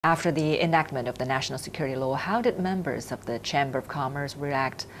After the enactment of the national security law, how did members of the Chamber of Commerce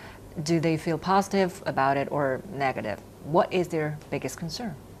react? Do they feel positive about it or negative? What is their biggest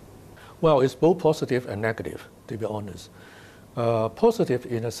concern? Well, it's both positive and negative, to be honest. Positive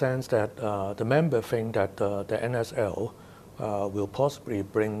in the sense that the member think that the NSL will possibly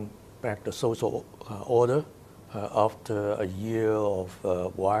bring back the social order after a year of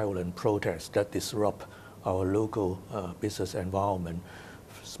violent protests that disrupt our local business environment.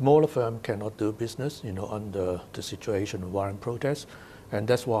 Smaller firms cannot do business, under the situation of violent protests, and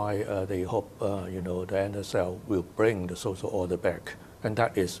that's why they hope, the NSL will bring the social order back, and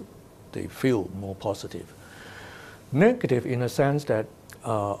that is, they feel more positive. Negative in a sense that,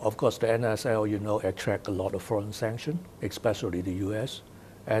 of course, the NSL, attract a lot of foreign sanctions, especially the U.S.,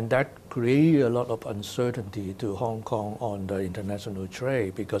 and that creates a lot of uncertainty to Hong Kong on the international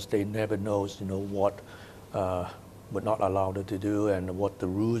trade because they never know, what would not allow them to do and what the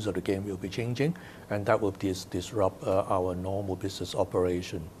rules of the game will be changing, and that will disrupt our normal business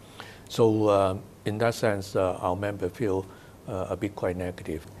operation. So in that sense, our members feel a bit quite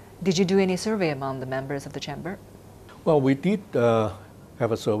negative. Did you do any survey among the members of the Chamber? Well, we did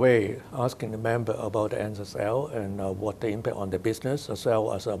have a survey asking the member about the NSL and what the impact on the business as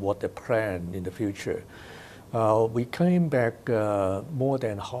well as what they plan in the future. We came back more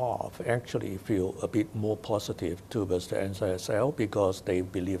than half actually feel a bit more positive towards the NSL because they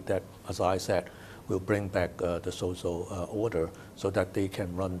believe that, as I said, will bring back the social order so that they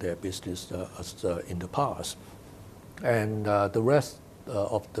can run their business as in the past. And the rest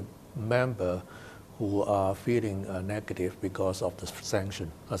of the members who are feeling negative because of the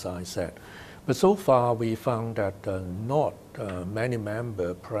sanction, as I said. But so far we found that not many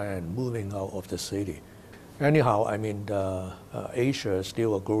members plan moving out of the city. Anyhow, Asia is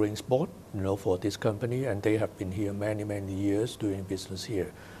still a growing sport, for this company, and they have been here many, many years doing business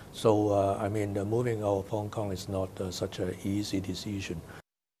here. So, moving out of Hong Kong is not such an easy decision.